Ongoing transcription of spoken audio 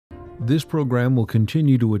This program will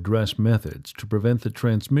continue to address methods to prevent the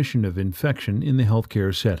transmission of infection in the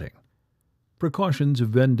healthcare setting. Precautions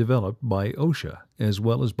have been developed by OSHA as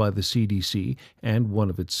well as by the CDC and one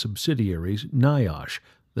of its subsidiaries, NIOSH,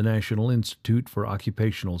 the National Institute for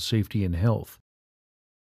Occupational Safety and Health.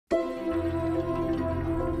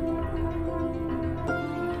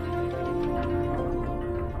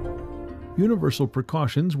 Universal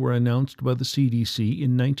precautions were announced by the CDC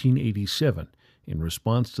in 1987 in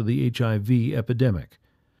response to the HIV epidemic.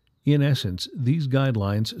 In essence, these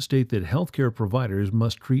guidelines state that healthcare providers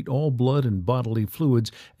must treat all blood and bodily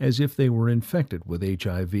fluids as if they were infected with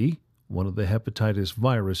HIV, one of the hepatitis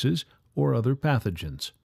viruses, or other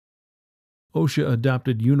pathogens. OSHA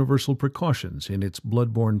adopted universal precautions in its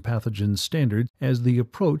bloodborne pathogens standard as the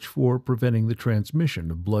approach for preventing the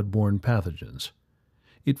transmission of bloodborne pathogens.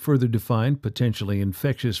 It further defined potentially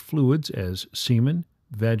infectious fluids as semen,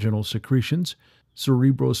 vaginal secretions,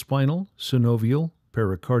 cerebrospinal, synovial,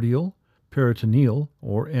 pericardial, peritoneal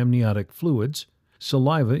or amniotic fluids,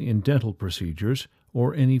 saliva in dental procedures,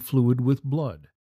 or any fluid with blood.